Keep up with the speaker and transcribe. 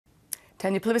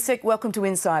Tanya Plibersek, welcome to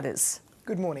Insiders.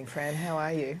 Good morning, Fran. How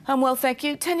are you? I'm well, thank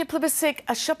you. Tanya Plibersek,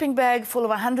 a shopping bag full of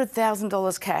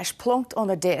 $100,000 cash plonked on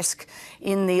a desk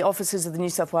in the offices of the New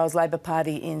South Wales Labor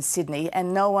Party in Sydney,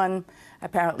 and no one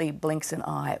apparently blinks an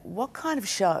eye. What kind of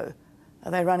show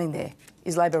are they running there?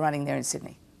 Is Labor running there in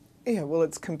Sydney? Yeah, well,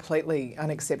 it's completely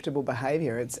unacceptable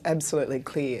behaviour. It's absolutely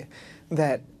clear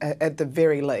that, at the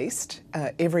very least,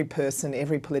 every person,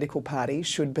 every political party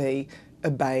should be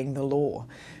obeying the law.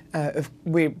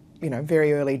 We're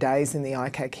very early days in the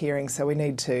ICAC hearing, so we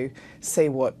need to see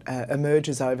what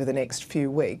emerges over the next few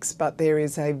weeks. But there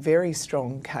is a very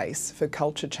strong case for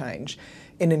culture change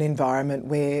in an environment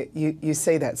where you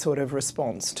see that sort of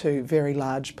response to very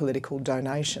large political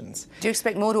donations. Do you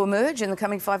expect more to emerge in the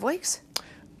coming 5 weeks?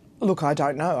 Look, I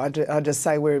don't know. I just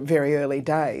say we're very early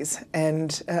days,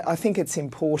 and I think it's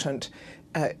important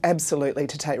absolutely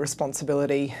to take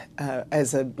responsibility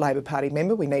as a Labor Party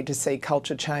member. We need to see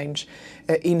culture change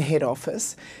in head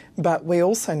office, but we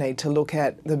also need to look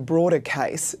at the broader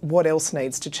case, what else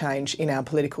needs to change in our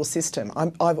political system.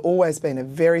 I've always been a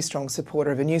very strong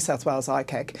supporter of a New South Wales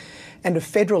ICAC and a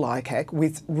federal ICAC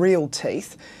with real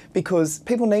teeth, because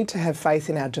people need to have faith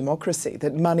in our democracy,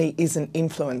 that money isn't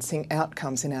influencing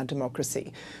outcomes in our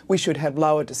democracy. We should have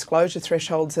lower disclosure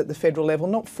thresholds at the federal level,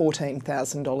 not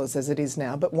 $14,000 as it is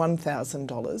now, but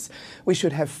 $1,000. We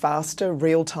should have faster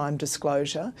real-time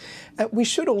disclosure. We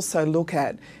should also look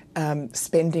at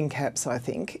spending caps, I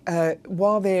think.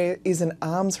 While there is an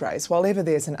arms race, while ever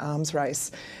there's an arms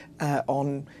race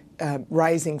on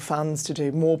raising funds to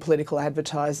do more political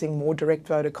advertising, more direct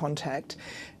voter contact,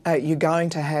 you're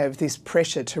going to have this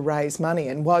pressure to raise money.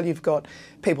 And while you've got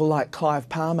people like Clive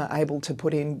Palmer able to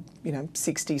put in, $60,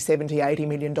 $70, $80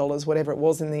 million, whatever it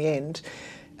was in the end,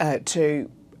 to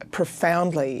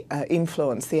profoundly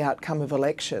influence the outcome of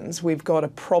elections, we've got a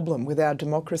problem with our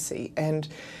democracy. And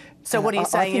so what are you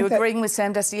saying? Are you agreeing with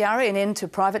Sam Dastyari, an end to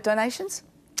private donations?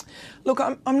 Look,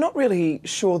 I'm not really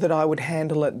sure that I would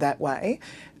handle it that way.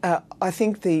 I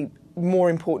think the more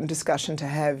important discussion to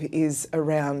have is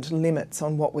around limits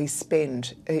on what we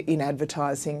spend in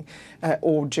advertising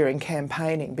or during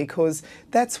campaigning, because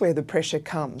that's where the pressure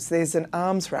comes. There's an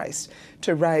arms race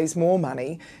to raise more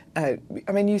money.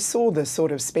 You saw the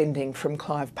sort of spending from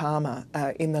Clive Palmer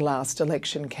in the last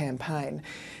election campaign.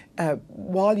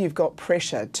 While you've got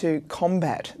pressure to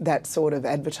combat that sort of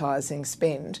advertising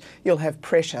spend, you'll have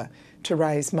pressure to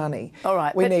raise money. All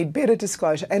right, we need better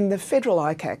disclosure. And the federal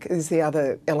ICAC is the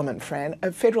other element, Fran.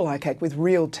 A federal ICAC with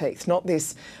real teeth, not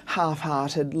this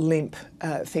half-hearted, limp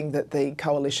thing that the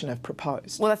coalition have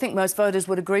proposed. Well, I think most voters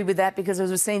would agree with that, because as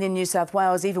we've seen in New South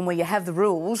Wales, even where you have the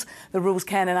rules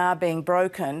can and are being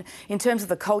broken. In terms of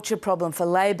the culture problem for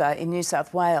Labor in New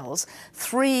South Wales,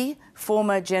 3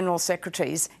 former General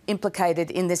Secretaries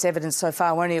implicated in this evidence so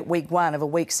far. We're only at week 1 of a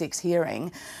week 6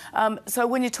 hearing. So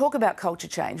when you talk about culture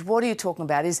change, what are you talking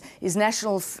about? Is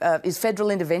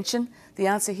federal intervention the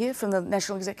answer here from the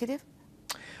National Executive?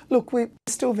 Look, we're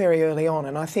still very early on,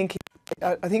 and I think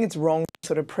it's wrong to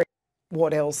sort of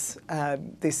what else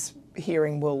this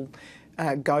hearing will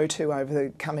go to over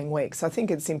the coming weeks. I think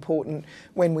it's important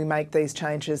when we make these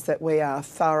changes that we are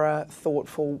thorough,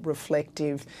 thoughtful,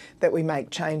 reflective, that we make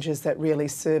changes that really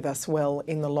serve us well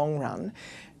in the long run.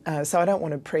 So I don't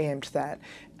want to preempt that.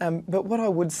 But what I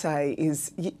would say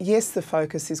is, yes, the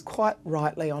focus is quite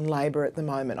rightly on Labor at the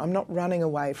moment. I'm not running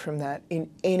away from that in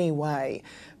any way.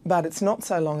 But it's not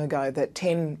so long ago that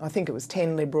 10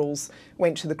 Liberals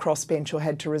went to the crossbench or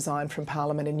had to resign from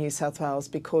Parliament in New South Wales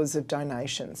because of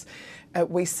donations.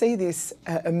 We see this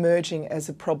emerging as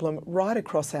a problem right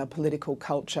across our political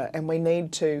culture, and we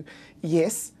need to,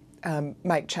 yes,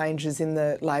 make changes in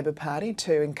the Labor Party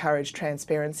to encourage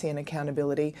transparency and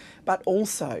accountability, but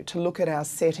also to look at our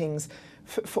settings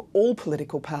for all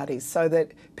political parties so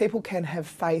that people can have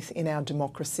faith in our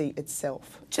democracy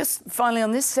itself. Just finally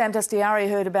on this, Sam Dastyari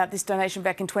heard about this donation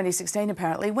back in 2016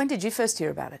 apparently. When did you first hear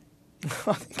about it?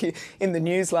 I think in the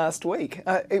news last week.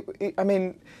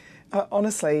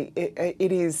 Honestly,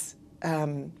 it is...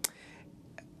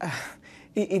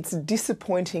 It's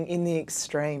disappointing in the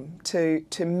extreme to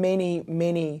many,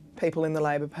 many people in the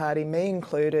Labor Party, me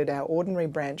included, our ordinary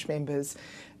branch members,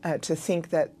 to think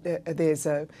that there's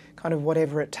a kind of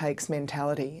whatever it takes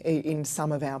mentality in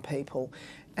some of our people.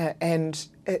 And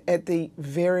at the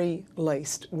very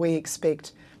least, we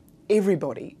expect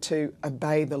everybody to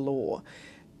obey the law.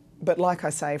 But like I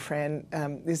say, Fran,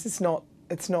 it's not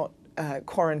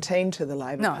quarantine to the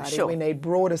Labor Party. Sure. We need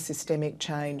broader systemic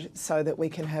change so that we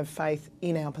can have faith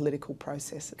in our political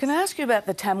processes. Can I ask you about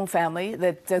the Tamil family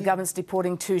that the government's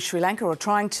deporting to Sri Lanka, or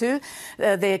trying to?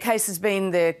 Their case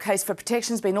for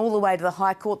protection has been all the way to the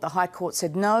High Court. The High Court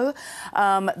said no.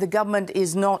 The government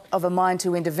is not of a mind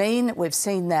to intervene. We've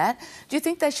seen that. Do you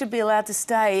think they should be allowed to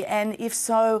stay? And if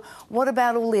so, what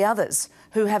about all the others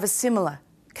who have a similar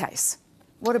case?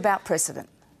 What about precedent?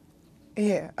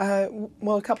 Yeah,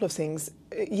 well, a couple of things.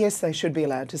 Yes, they should be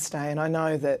allowed to stay, and I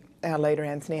know that our leader,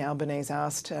 Anthony Albanese,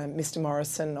 asked Mr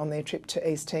Morrison on their trip to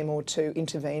East Timor to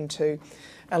intervene to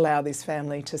allow this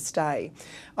family to stay.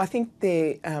 I think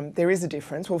there is a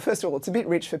difference. Well, first of all, it's a bit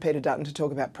rich for Peter Dutton to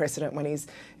talk about precedent when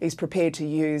he's prepared to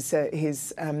use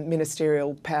his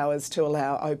ministerial powers to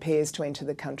allow au pairs to enter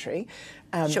the country.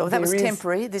 Sure, that was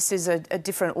temporary. This is a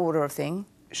different order of thing.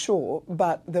 Sure,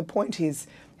 but the point is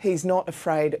he's not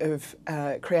afraid of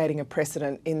creating a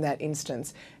precedent in that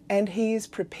instance, and he is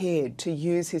prepared to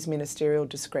use his ministerial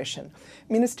discretion.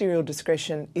 Ministerial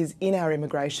discretion is in our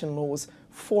immigration laws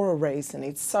for a reason.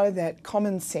 It's so that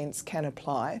common sense can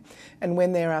apply, and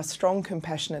when there are strong,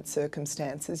 compassionate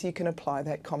circumstances, you can apply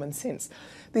that common sense.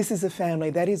 This is a family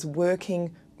that is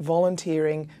working,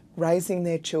 volunteering, raising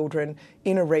their children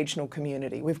in a regional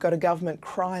community. We've got a government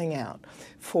crying out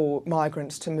for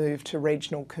migrants to move to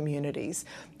regional communities.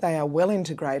 They are well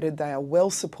integrated, they are well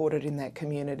supported in that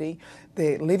community.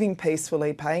 They're living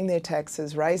peacefully, paying their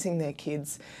taxes, raising their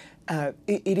kids.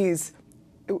 It is,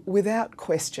 without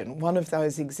question, one of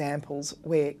those examples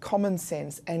where common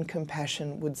sense and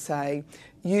compassion would say,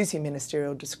 use your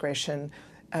ministerial discretion,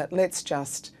 let's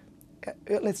just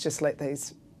let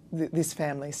this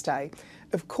family stay.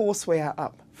 Of course we are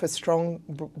up for strong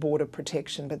border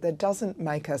protection, but that doesn't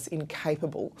make us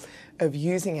incapable of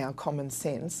using our common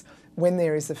sense when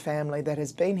there is a family that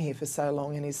has been here for so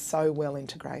long and is so well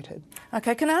integrated.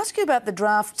 Okay, can I ask you about the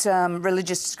draft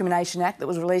Religious Discrimination Act that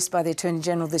was released by the Attorney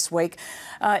General this week?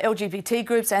 LGBT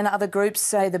groups and other groups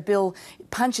say the bill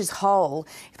punches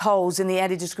holes in the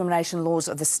anti-discrimination laws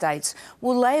of the states.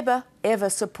 Will Labor ever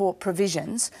support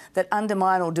provisions that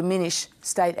undermine or diminish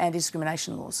state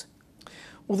anti-discrimination laws?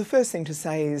 Well, the first thing to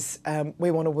say is we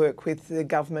want to work with the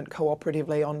government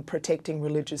cooperatively on protecting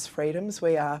religious freedoms.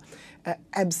 We are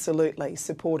absolutely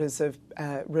supporters of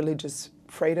religious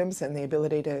freedoms and the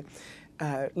ability to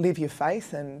live your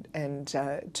faith and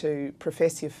to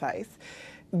profess your faith.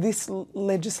 This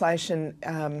legislation,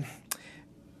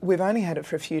 we've only had it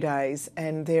for a few days,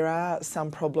 and there are some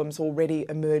problems already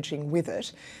emerging with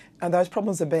it. And those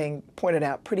problems are being pointed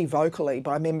out pretty vocally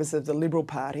by members of the Liberal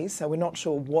Party, so we're not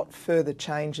sure what further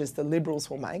changes the Liberals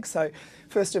will make. So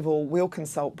first of all, we'll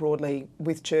consult broadly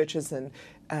with churches and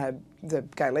the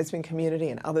gay lesbian community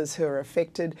and others who are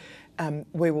affected.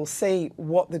 We will see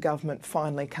what the government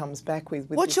finally comes back with.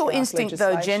 What's your instinct,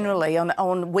 though, generally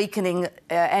on weakening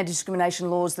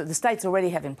anti-discrimination laws that the states already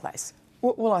have in place?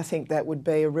 Well, I think that would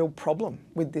be a real problem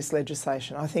with this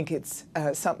legislation. I think it's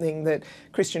something that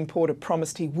Christian Porter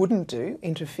promised he wouldn't do,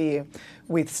 interfere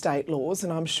with state laws,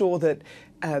 and I'm sure that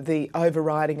the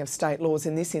overriding of state laws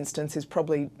in this instance is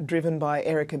probably driven by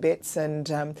Eric Abetz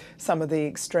and some of the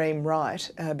extreme right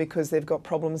because they've got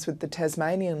problems with the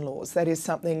Tasmanian laws. That is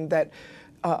something that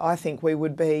I think we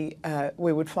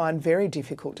would find very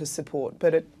difficult to support,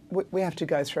 but we have to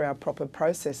go through our proper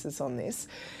processes on this.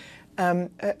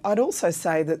 I'd also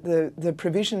say that the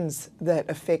provisions that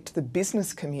affect the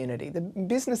business community, the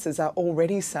businesses are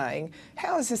already saying,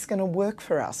 how is this going to work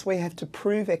for us? We have to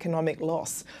prove economic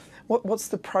loss. What's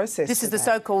the process? This is the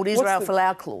so-called Israel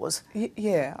Folau clause.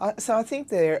 Yeah, so I think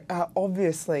there are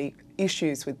obviously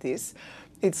issues with this.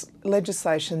 It's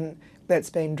legislation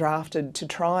that's been drafted to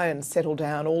try and settle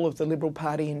down all of the Liberal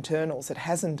Party internals. It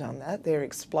hasn't done that. They're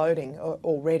exploding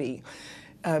already.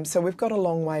 So we've got a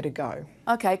long way to go.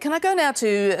 OK, can I go now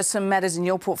to some matters in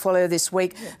your portfolio this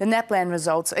week? Yeah. The NAPLAN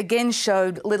results again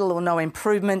showed little or no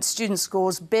improvement. Student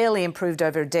scores barely improved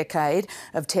over a decade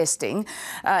of testing.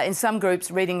 In some groups,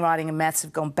 reading, writing and maths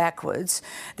have gone backwards.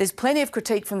 There's plenty of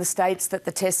critique from the states that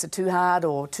the tests are too hard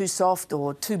or too soft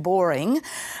or too boring.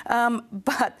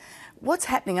 But what's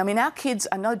happening? I mean, our kids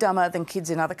are no dumber than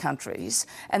kids in other countries,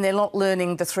 and they're not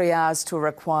learning the 3 Rs to a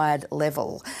required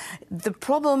level. The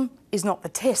problem is not the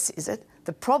tests, is it?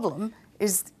 The problem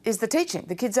is the teaching.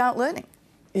 The kids aren't learning.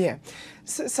 Yeah.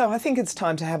 So I think it's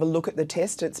time to have a look at the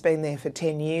test. It's been there for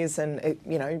 10 years and,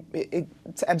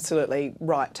 it's absolutely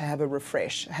right to have a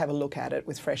refresh, have a look at it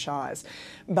with fresh eyes.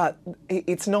 But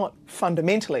it's not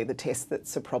fundamentally the test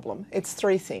that's a problem. It's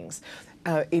three things.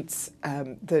 It's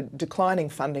the declining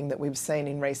funding that we've seen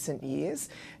in recent years.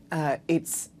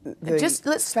 It's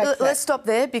let's stop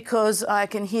there, because I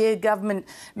can hear government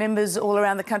members all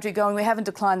around the country going, we haven't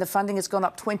declined the funding, it's gone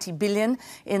up 20 billion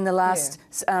in the last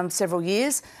several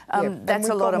years. That's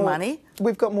a lot of money.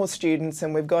 We've got more students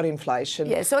and we've got inflation.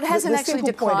 Yeah, so it hasn't actually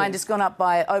declined, it's gone up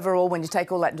by overall, when you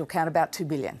take all that into account, about 2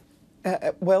 billion.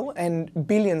 Well, and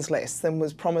billions less than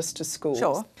was promised to schools.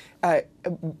 Sure.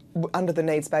 Under the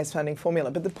needs-based funding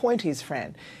formula. But the point is,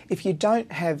 Fran, if you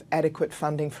don't have adequate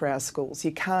funding for our schools,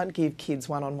 you can't give kids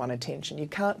one-on-one attention. You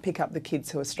can't pick up the kids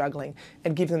who are struggling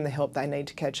and give them the help they need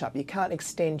to catch up. You can't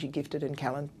extend your gifted and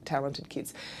talented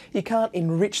kids. You can't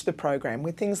enrich the program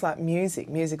with things like music,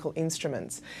 musical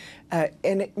instruments. And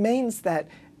it means that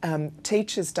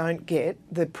teachers don't get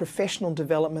the professional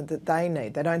development that they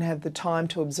need. They don't have the time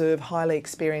to observe highly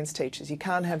experienced teachers. You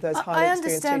can't have those highly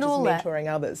experienced teachers mentoring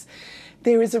others.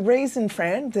 There is a reason,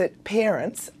 Fran, that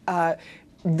parents are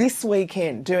this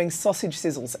weekend doing sausage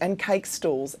sizzles and cake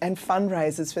stalls and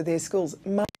fundraisers for their schools.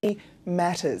 Money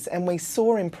matters, and we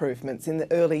saw improvements in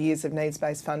the early years of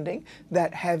needs-based funding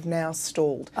that have now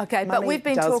stalled. Okay, but we've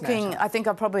been talking, I think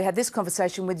I've probably had this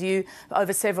conversation with you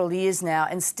over several years now,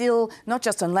 and still, not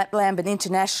just on Lapland, but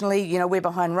internationally, you know, we're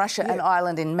behind Russia and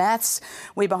Ireland in maths,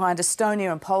 we're behind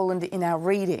Estonia and Poland in our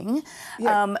reading.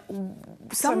 Some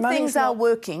things are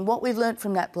working. What we've learnt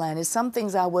from Lapland is some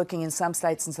things are working in some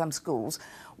states and some schools.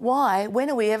 Why? When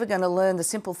are we ever going to learn the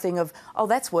simple thing of, oh,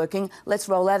 that's working, let's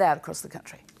roll that out across the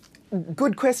country?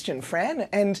 Good question, Fran,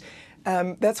 and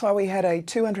that's why we had a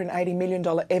 $280 million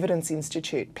Evidence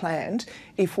Institute planned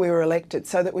if we were elected,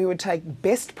 so that we would take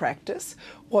best practice,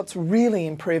 what's really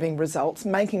improving results,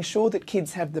 making sure that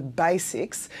kids have the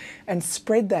basics, and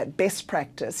spread that best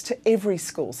practice to every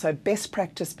school, so best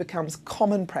practice becomes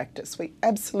common practice. We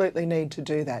absolutely need to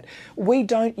do that. We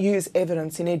don't use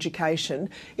evidence in education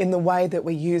in the way that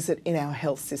we use it in our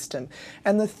health system.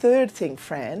 And the third thing,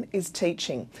 Fran, is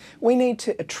teaching. We need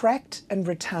to attract and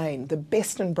retain the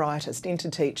best and brightest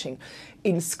into teaching.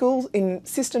 In schools, in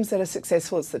systems that are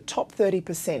successful, it's the top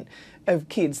 30% of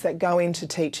kids that go into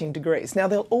teaching degrees. Now,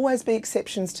 there'll always be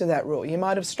exceptions to that rule. You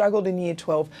might have struggled in Year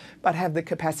 12 but have the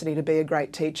capacity to be a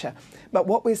great teacher. But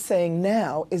what we're seeing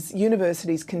now is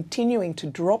universities continuing to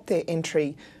drop their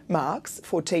entry marks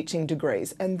for teaching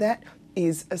degrees, and that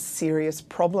is a serious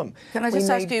problem. Can I just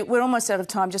ask you, we're almost out of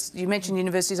time, just you mentioned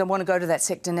universities, I want to go to that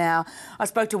sector now. I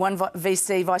spoke to one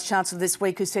VC, Vice-Chancellor this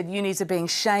week, who said unis are being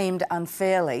shamed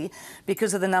unfairly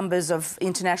because of the numbers of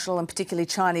international and particularly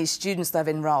Chinese students they've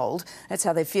enrolled. That's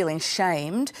how they're feeling,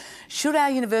 shamed. Should our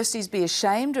universities be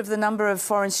ashamed of the number of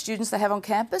foreign students they have on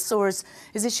campus, or is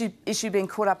this issue being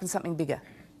caught up in something bigger?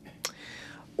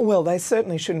 Well, they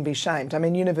certainly shouldn't be shamed. I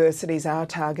mean, universities are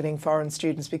targeting foreign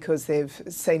students because they've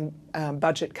seen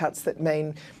budget cuts that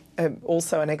mean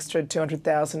also an extra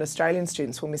 200,000 Australian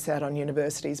students will miss out on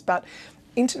universities. But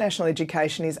international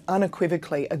education is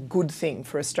unequivocally a good thing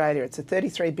for Australia. It's a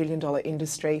 $33 billion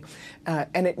industry,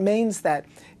 and it means that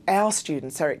our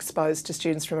students are exposed to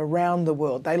students from around the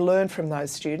world. They learn from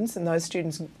those students, and those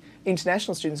students,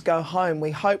 international students, go home, we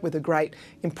hope, with a great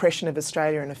impression of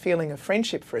Australia and a feeling of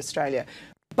friendship for Australia.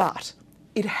 But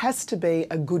it has to be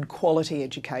a good quality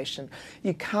education.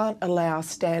 You can't allow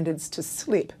standards to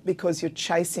slip because you're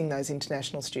chasing those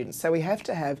international students. So we have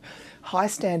to have high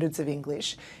standards of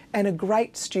English and a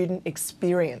great student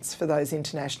experience for those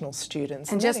international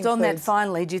students. And just on that,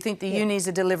 finally, do you think the unis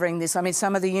are delivering this? I mean,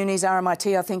 some of the unis,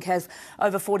 RMIT, I think, have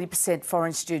over 40%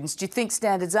 foreign students. Do you think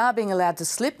standards are being allowed to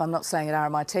slip? I'm not saying at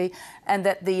RMIT, and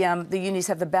that the unis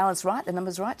have the balance right, the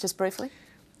numbers right, just briefly?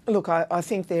 Look, I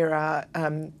think there are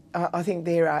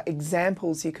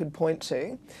examples you could point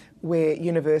to where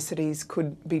universities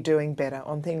could be doing better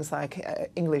on things like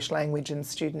English language and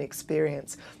student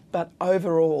experience. But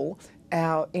overall,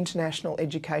 our international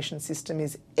education system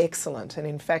is excellent, and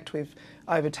in fact we've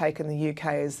overtaken the UK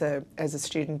as a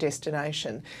student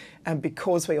destination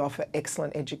because we offer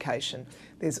excellent education.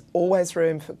 There's always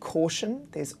room for caution,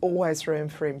 there's always room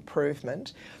for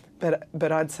improvement.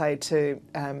 But I'd say to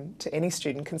any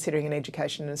student considering an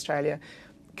education in Australia,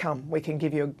 come, we can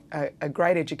give you a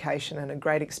great education and a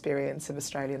great experience of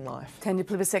Australian life. Tanya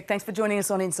Plibersek, thanks for joining us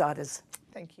on Insiders.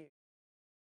 Thank you.